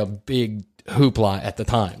this is like a big hoopla at the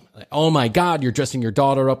time. Like, oh my God, you're dressing your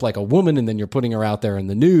daughter up like a woman and then you're putting her out there in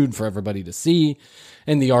the nude for everybody to see.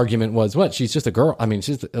 And the argument was, what? She's just a girl. I mean,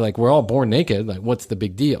 she's like, we're all born naked. Like, what's the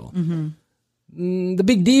big deal? Mm-hmm. The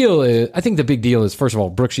big deal is, I think the big deal is, first of all,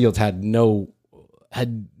 Brooke Shields had no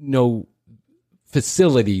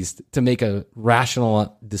facilities to make a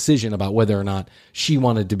rational decision about whether or not she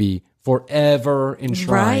wanted to be forever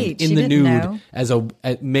enshrined in the nude as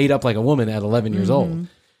made up like a woman at 11 years old.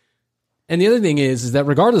 And the other thing is that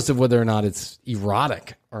regardless of whether or not it's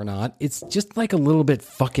erotic or not, it's just like a little bit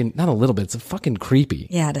not a little bit, it's fucking creepy.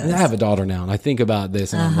 Yeah, it is. I have a daughter now and I think about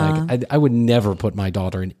this and I'm like, I would never put my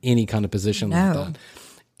daughter in any kind of position like that.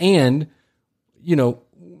 And,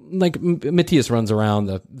 like Matthias runs around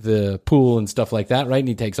the pool and stuff like that, right? And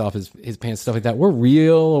he takes off his pants, stuff like that. We're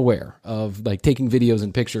real aware of like taking videos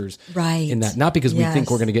and pictures in that. Not because we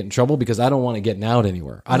think we're going to get in trouble, because I don't want to get out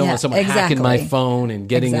anywhere. I don't want someone hacking my phone and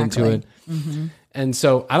getting into it. Mm-hmm. And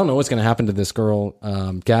so I don't know what's going to happen to this girl,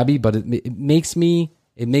 Gabby, but it makes me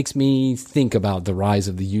think about the rise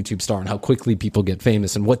of the YouTube star and how quickly people get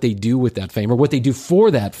famous and what they do with that fame or what they do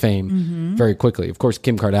for that fame very quickly. Of course,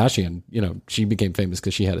 Kim Kardashian, she became famous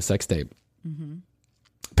because she had a sex tape.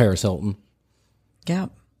 Paris Hilton. Yeah.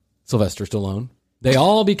 Sylvester Stallone. They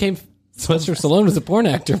all became... Sylvester Stallone was a porn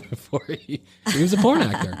actor before he was a porn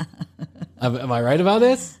actor. Am I right about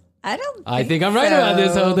this? I think I'm right about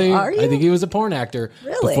this whole thing. Are you? I think he was a porn actor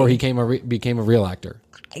before he became a real actor.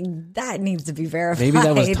 That needs to be verified. Maybe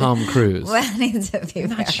that was Tom Cruise. Well, that needs to be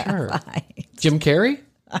I'm not verified. sure. Jim Carrey?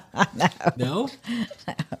 No. No?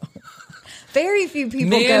 Very few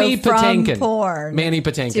people go from porn Manny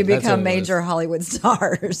Patinkin to become major Hollywood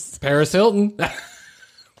stars. Paris Hilton.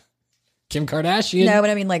 Kim Kardashian. No, but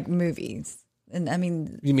I mean like movies. And I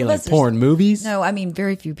mean, you mean like porn movies? No, I mean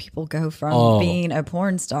very few people go from being a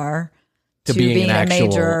porn star to being an a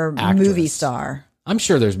major actress. movie star. I'm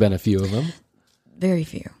sure there's been a few of them. Very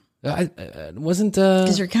few. Wasn't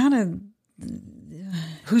because you're kind of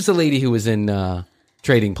who's the lady who was in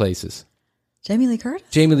Trading Places? Jamie Lee Curtis.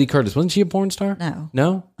 Jamie Lee Curtis, wasn't she a porn star? No.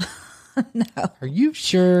 No. Are you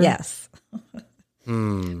sure? Yes.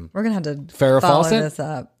 We're gonna have to Farrah follow Fawcett? this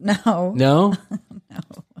up. No. No.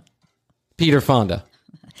 Peter Fonda.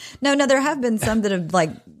 No. There have been some that have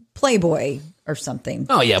like Playboy or something.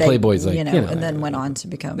 Oh yeah, Playboy's like and then went on to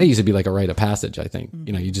become. They used to be like a rite of passage, I think.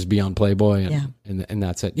 You just be on Playboy and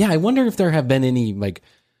that's it. Yeah, I wonder if there have been any like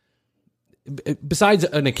besides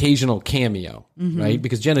an occasional cameo, right?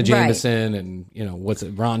 Because Jenna Jameson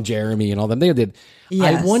and Ron Jeremy and all them, they did.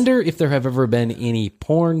 Yes. I wonder if there have ever been any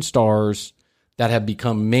porn stars that have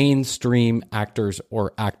become mainstream actors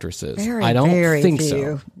or actresses. I don't think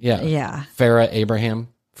so. Yeah. Farrah Abraham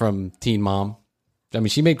from Teen Mom. I mean,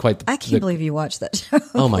 she made quite the... I can't believe you watched that show.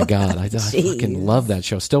 Oh, my God. I fucking love that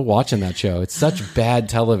show. Still watching that show. It's such bad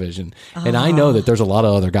television. And I know that there's a lot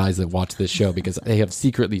of other guys that watch this show because they have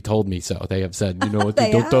secretly told me so. They have said, you know what,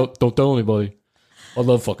 don't tell anybody. I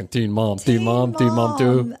love fucking Teen Mom. Teen Mom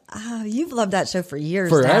 2. You've loved that show for years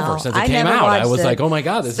Forever, now. since it came out. I was like, oh my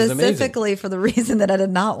God, this is amazing. Specifically for the reason that I did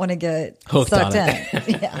not want to get hooked sucked on in.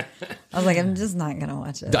 Yeah. I was like, I'm just not going to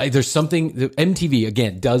watch it. There's something, MTV,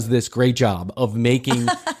 again, does this great job of making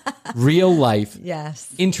real life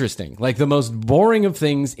interesting. Like the most boring of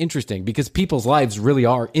things interesting because people's lives really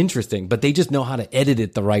are interesting, but they just know how to edit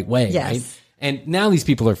it the right way, right? And now these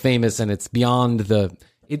people are famous and it's beyond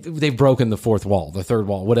they've broken the fourth wall, the third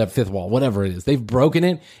wall, whatever, fifth wall, whatever it is. They've broken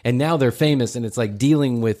it, and now they're famous, and it's like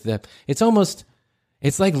dealing with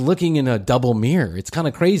it's like looking in a double mirror. It's kind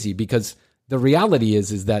of crazy because the reality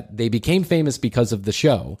is that they became famous because of the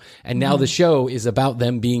show, and now the show is about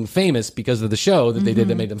them being famous because of the show that they did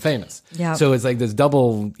that made them famous. Yeah. So it's like this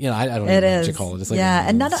double, I don't know what you call it. It's like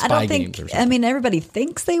I don't think, I mean, everybody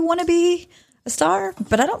thinks they want to be a star,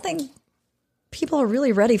 but I don't think people are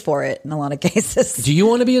really ready for it in a lot of cases. Do you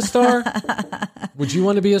want to be a star? Would you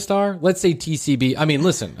want to be a star? Let's say TCB. I mean,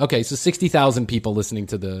 listen. Okay, so 60,000 people listening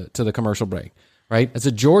to the commercial break, right? It's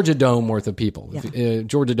a Georgia Dome worth of people. Yeah.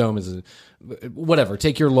 Georgia Dome is whatever.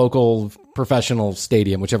 Take your local professional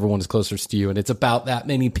stadium, whichever one is closest to you, and it's about that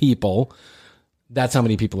many people. That's how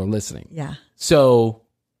many people are listening. Yeah. So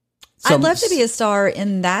I'd love to be a star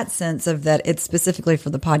in that sense of that it's specifically for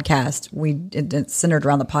the podcast. It's centered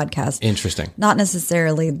around the podcast. Interesting. Not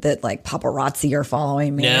necessarily that like paparazzi are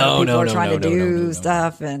following me. People are trying to do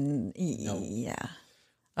stuff and yeah.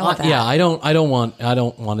 I don't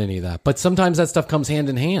want any of that. But sometimes that stuff comes hand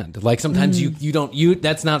in hand. Like sometimes you don't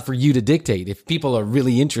that's not for you to dictate. If people are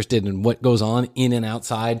really interested in what goes on in and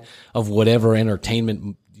outside of whatever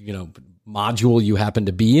entertainment, module you happen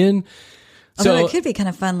to be in. Although it could be kind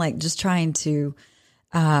of fun, like just trying to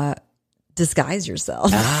disguise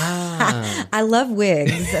yourself. I love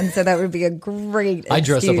wigs, and so that would be a great I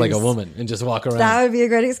dress up like a woman and just walk around. That would be a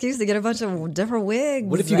great excuse to get a bunch of different wigs.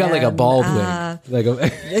 What if you got like a bald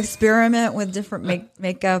wig? Experiment with different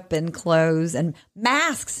makeup and clothes and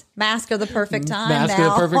masks. Masks are the perfect time. Masks are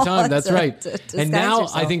the perfect time. That's right. And now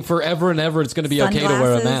yourself. I think forever and ever it's going to be okay to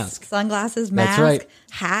wear a mask. Sunglasses, masks, right.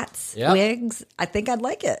 hats, wigs. I think I'd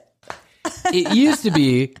like it. It used to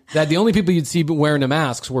be that the only people you'd see wearing the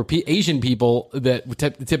masks were Asian people that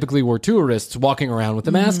typically were tourists walking around with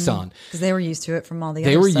the masks on. Because they were used to it from all the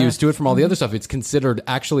other stuff. They were used to it from all the other stuff. It's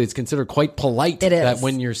considered quite polite that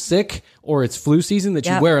when you're sick or it's flu season that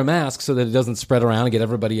you wear a mask so that it doesn't spread around and get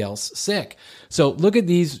everybody else sick. So look at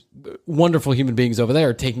these wonderful human beings over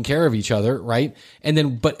there taking care of each other, right? And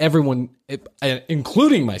then, but everyone,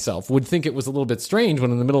 including myself, would think it was a little bit strange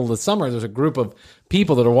when in the middle of the summer there's a group of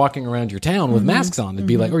people that are walking around your town with masks on. It'd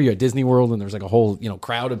be like, you're at Disney World and there's like a whole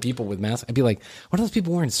crowd of people with masks. I'd be like, what are those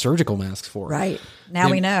people wearing surgical masks for? Right. Now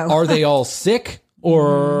we know. Are they all sick?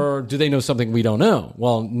 Or do they know something we don't know?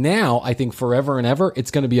 Well, now I think forever and ever,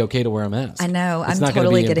 it's going to be okay to wear a mask. I know. I'm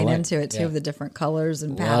totally getting into it too, of the different colors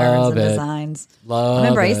and patterns and designs. I'm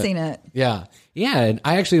embracing it. Yeah. Yeah. And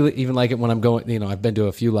I actually even like it when I'm going, I've been to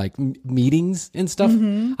a few like meetings and stuff.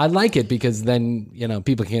 I like it because then,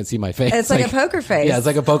 people can't see my face. It's like a poker face. Yeah. It's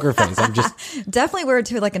like a poker face. I'm just definitely wear it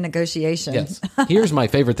to like a negotiation. Yes. Here's my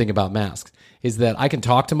favorite thing about masks is that I can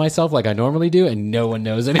talk to myself like I normally do and no one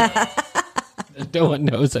knows anymore. No one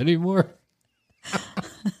knows anymore.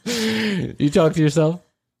 You talk to yourself?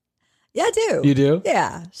 Yeah, I do. You do?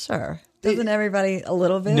 Yeah, sure. Doesn't everybody a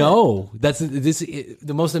little bit? No.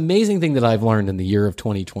 The most amazing thing that I've learned in the year of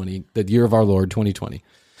 2020, the year of our Lord 2020.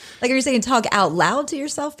 Like, are you saying talk out loud to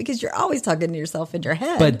yourself? Because you're always talking to yourself in your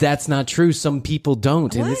head. But that's not true. Some people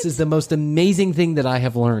don't. What? And this is the most amazing thing that I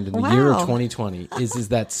have learned in the year of 2020 is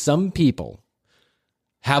that some people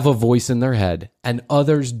have a voice in their head and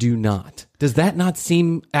others do not. Does that not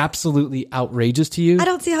seem absolutely outrageous to you? I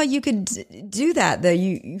don't see how you could do that, though.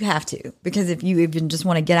 You have to. Because if you even just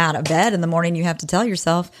want to get out of bed in the morning, you have to tell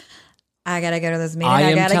yourself, I got to go to this meeting.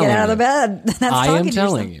 I got to get out of the bed. That's I am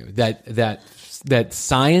telling you that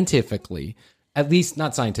scientifically, at least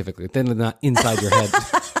not scientifically, then not inside your head.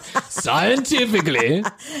 Scientifically,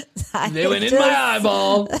 they went in my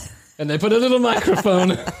eyeball and they put a little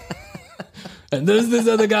microphone. And there's this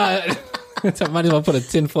other guy. I might as well put a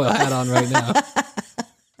tinfoil hat on right now.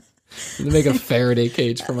 To make a Faraday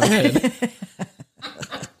cage for my head.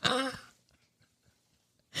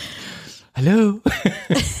 Hello.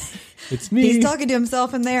 It's me. He's talking to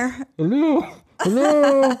himself in there. Hello.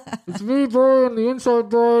 It's me, Brian, the inside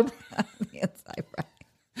Brian. The inside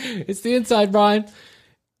Brian. It's the inside Brian.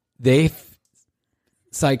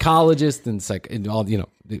 Psychologists and all,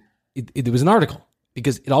 it was an article.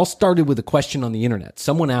 Because it all started with a question on the internet.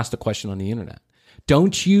 Someone asked a question on the internet.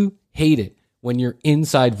 Don't you hate it when your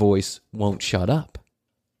inside voice won't shut up?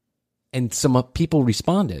 And some people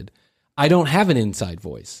responded, I don't have an inside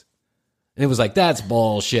voice. And it was like, that's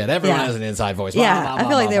bullshit. Everyone has an inside voice. Yeah, blah, blah, blah, I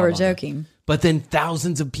feel like they were joking. But then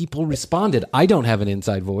thousands of people responded, I don't have an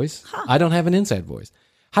inside voice. I don't have an inside voice.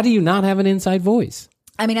 How do you not have an inside voice?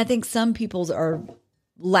 I mean, I think some people's are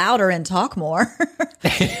louder and talk more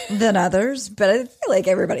than others, but I feel like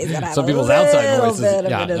everybody's got to have some people's outside voices. Bit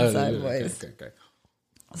of an inside voice. Okay.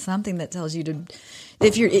 Something that tells you to,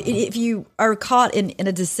 if you are caught in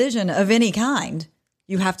a decision of any kind,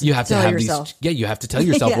 you have to tell yourself. You have to tell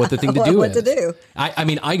yourself what the thing to do what to do. I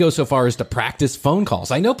mean, I go so far as to practice phone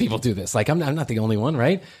calls. I know people do this. Like, I'm not the only one,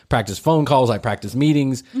 right? Practice phone calls. I practice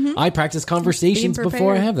meetings. I practice conversations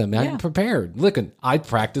before I have them. I'm prepared. Look, I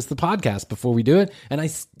practice the podcast before we do it, and I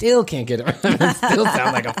still can't get it. I still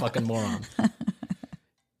sound like a fucking moron.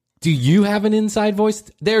 Do you have an inside voice?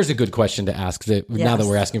 There's a good question to ask now that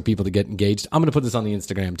we're asking people to get engaged. I'm going to put this on the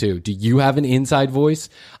Instagram too. Do you have an inside voice?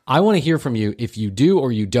 I want to hear from you if you do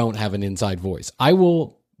or you don't have an inside voice. I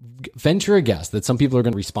will venture a guess that some people are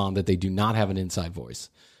going to respond that they do not have an inside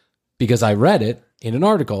voice because I read it in an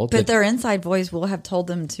article. But their inside voice will have told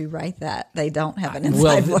them to write that. They don't have an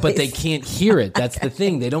inside voice. But they can't hear it. That's the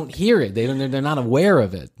thing. They don't hear it. They're not aware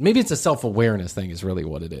of it. Maybe it's a self-awareness thing is really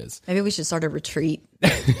what it is. Maybe we should start a retreat.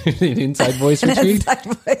 An inside voice retreat?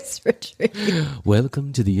 Inside voice retreat.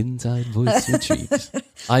 Welcome to the inside voice retreat.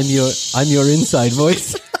 I'm your inside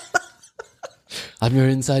voice. I'm your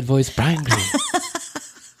inside voice, Brian Green.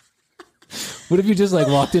 What if you just like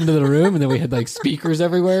walked into the room and then we had like speakers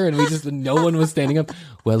everywhere and no one was standing up?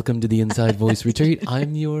 Welcome to the Inside Voice Retreat.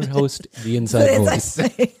 I'm your host, the Inside Voice.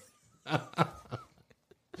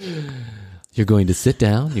 You're going to sit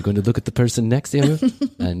down. You're going to look at the person next to you,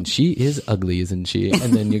 and she is ugly, isn't she?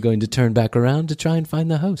 And then you're going to turn back around to try and find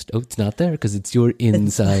the host. Oh, it's not there because it's your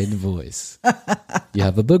inside voice. You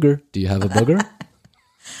have a booger. Do you have a booger?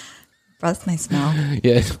 That's my smell.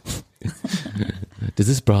 Yeah. Does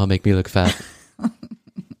this bra make me look fat?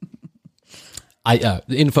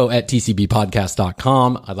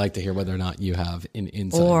 info@tcbpodcast.com. I'd like to hear whether or not you have an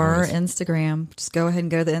inside or voice. Instagram. Just go ahead and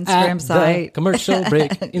go to the Instagram site. The commercial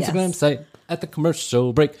break. Instagram site at the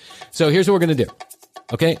commercial break. So here's what we're going to do.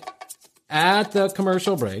 Okay. At the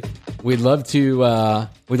commercial break, we'd love to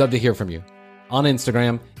hear from you on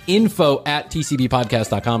Instagram.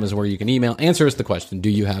 info@tcbpodcast.com is where you can email. Answer us the question. Do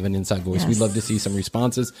you have an inside voice? Yes. We'd love to see some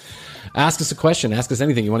responses. Ask us a question. Ask us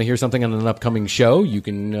anything. You want to hear something on an upcoming show? You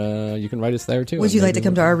can write us there too. Would you like to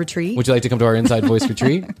come to our retreat? Would you like to come to our Inside Voice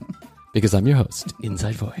retreat? Because I'm your host,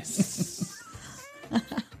 Inside Voice.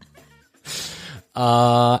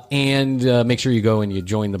 And make sure you go and you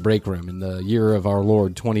join the break room in the year of our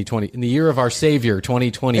Lord 2020, in the year of our Savior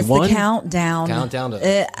 2021. It's the countdown. Countdown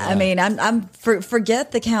to. I mean,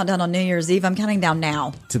 forget the countdown on New Year's Eve. I'm counting down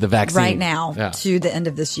now To the vaccine. right now to the end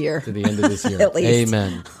of this year. To the end of this year. At least.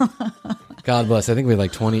 Amen. God bless. I think we have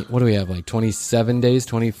like 20. What do we have? Like 27 days,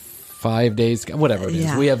 25 days, whatever it is.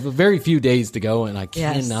 Yeah. We have very few days to go, and I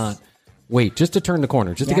cannot wait just to turn the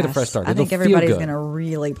corner, just to get a fresh start. I think It'll everybody's feel going good. to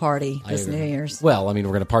really party this New Year's. Well, I mean,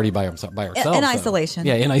 we're going to party by ourselves. In isolation.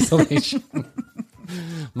 Yeah, in isolation.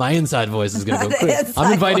 My inside voice is going to go crazy.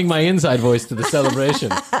 I'm inviting my inside voice to the celebration.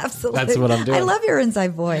 Absolutely. That's what I'm doing. I love your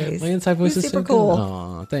inside voice. My inside voice is super so cool.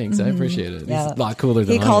 Oh, thanks. I appreciate it. Yeah. He's a lot cooler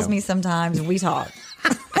than He I calls am. me sometimes and we talk.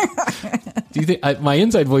 Do you think my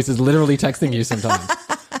inside voice is literally texting you sometimes?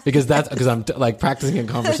 Because I'm like practicing a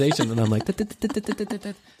conversation and I'm like,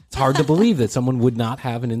 it's hard to believe that someone would not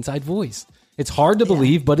have an inside voice. It's hard to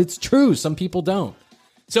believe, but it's true. Some people don't.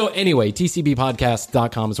 So anyway,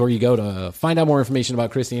 tcbpodcast.com is where you go to find out more information about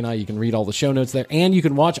Christy and I. You can read all the show notes there, and you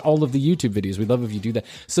can watch all of the YouTube videos. We'd love if you do that.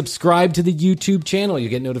 Subscribe to the YouTube channel. You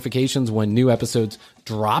get notifications when new episodes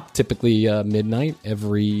drop, typically midnight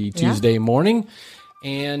every Tuesday morning.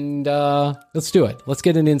 And let's do it. Let's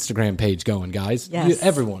get an Instagram page going, guys. Yes.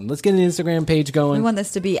 Everyone, let's get an Instagram page going. We want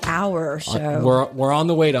this to be our show. We're on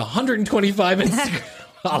the way to 125 Instagram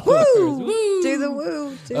followers. Woo! Do the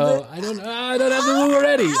woo. I don't have the woo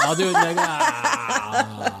already. I'll do it next.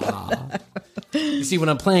 You see, when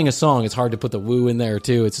I'm playing a song, it's hard to put the woo in there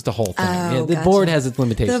too. It's just a whole thing. The board has its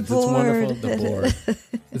limitations. The board. It's wonderful. The board.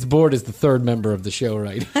 This board is the third member of the show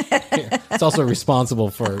right here. It's also responsible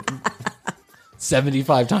for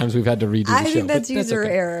 75 times we've had to redo the show. I think that's user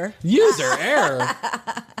error. User error?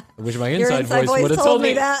 I wish my Your inside voice would have told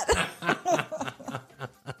me that.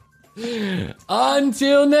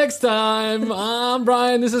 Until next time, I'm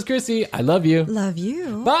Brian. This is Chrissy. I love you. Love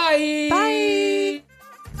you. Bye. Bye.